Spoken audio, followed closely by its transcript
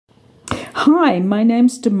Hi, my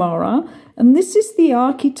name's Demara, and this is the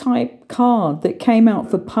archetype card that came out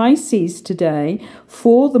for Pisces today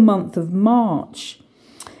for the month of March.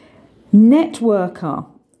 Networker.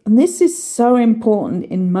 And this is so important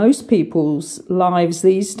in most people's lives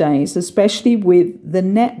these days, especially with the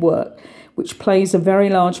network, which plays a very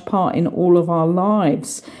large part in all of our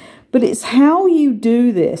lives. But it's how you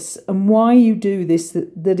do this and why you do this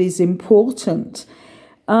that is important.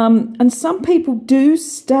 And some people do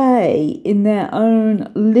stay in their own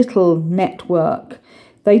little network.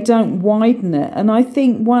 They don't widen it. And I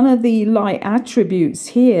think one of the light attributes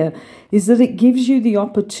here is that it gives you the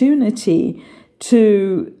opportunity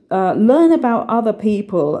to learn about other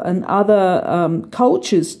people and other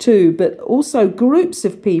cultures too, but also groups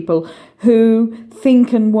of people who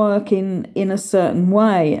think and work in a certain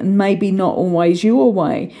way, and maybe not always your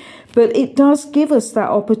way. But it does give us that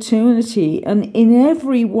opportunity. And in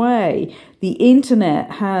every way, the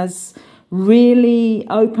internet has really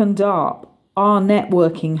opened up our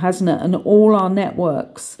networking, hasn't it? And all our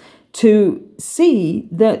networks, to see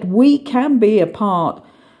that we can be a part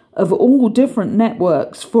of all different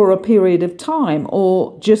networks for a period of time,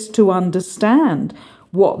 or just to understand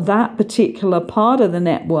what that particular part of the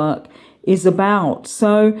network is about.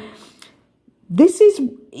 So this is,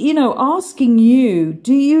 asking you,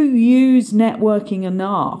 do you use networking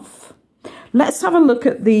enough? Let's have a look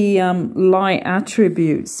at the light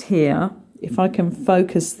attributes here, if I can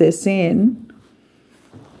focus this in.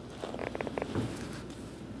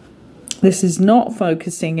 This is not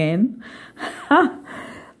focusing in.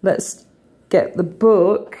 Let's get the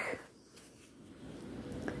book.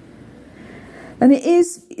 And it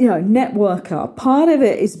is, networker. Part of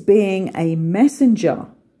it is being a messenger,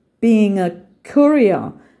 being a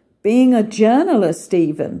courier, being a journalist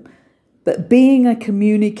even, but being a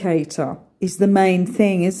communicator is the main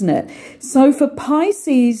thing, isn't it? So for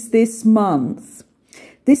Pisces this month,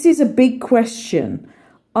 this is a big question.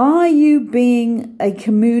 Are you being a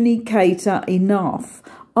communicator enough?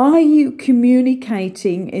 Are you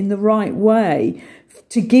communicating in the right way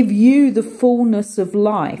to give you the fullness of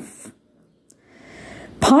life?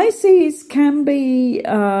 Pisces can be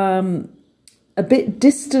a bit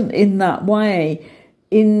distant in that way,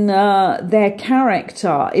 in their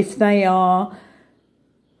character, if they are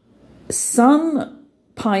Sun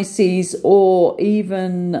Pisces or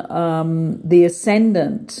even the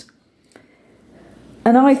ascendant.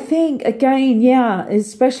 And I think, again,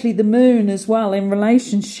 especially the moon as well in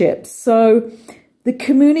relationships. So the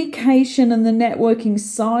communication and the networking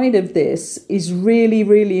side of this is really,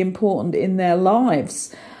 really important in their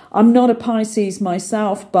lives. I'm not a Pisces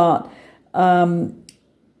myself, but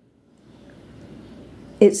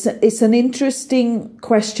it's an interesting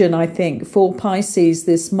question, I think, for Pisces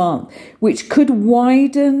this month, which could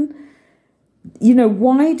widen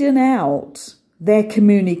out their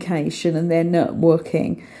communication and their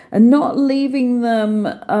networking, and not leaving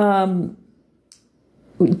them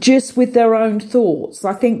just with their own thoughts.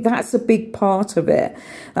 I think that's a big part of it.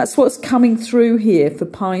 That's what's coming through here for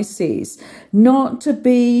Pisces. Not to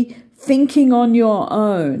be thinking on your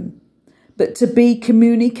own, but to be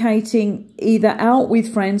communicating either out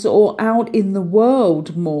with friends or out in the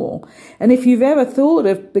world more. And if you've ever thought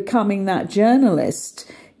of becoming that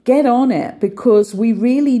journalist, get on it, because we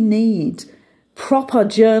really need proper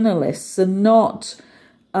journalists and not,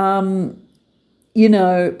 people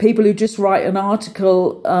who just write an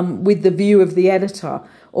article with the view of the editor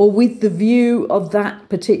or with the view of that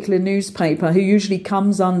particular newspaper, who usually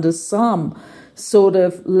comes under some sort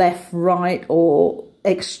of left, right, or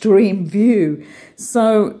extreme view.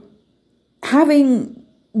 So having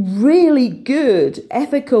really good,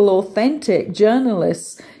 ethical, authentic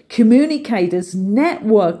journalists, communicators,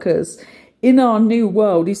 networkers in our new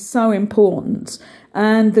world is so important.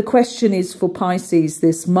 And the question is for Pisces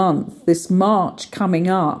this month, this March coming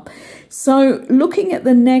up. So looking at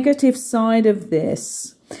the negative side of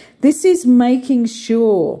this is making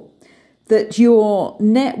sure that you're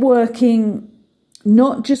networking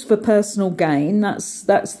not just for personal gain, that's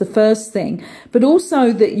the first thing, but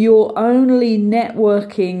also that you're only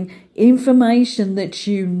networking information that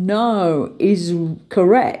you know is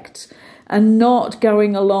correct, and not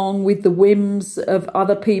going along with the whims of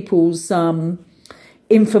other people's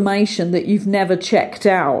information that you've never checked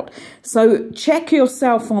out. So check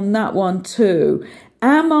yourself on that one too.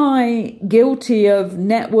 Am I guilty of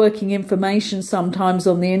networking information sometimes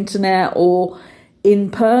on the internet or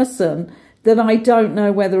in person that I don't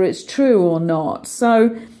know whether it's true or not?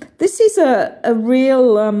 So this is a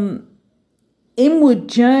real inward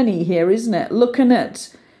journey here, isn't it? Looking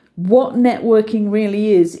at what networking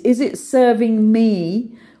really is. Is it serving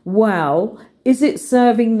me well? Is it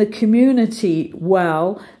serving the community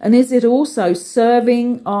well? And is it also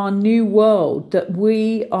serving our new world that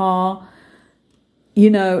we are,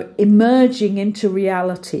 emerging into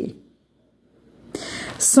reality?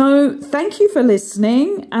 So thank you for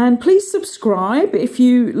listening, and please subscribe if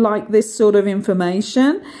you like this sort of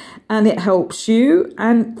information and it helps you.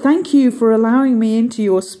 And thank you for allowing me into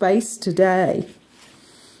your space today.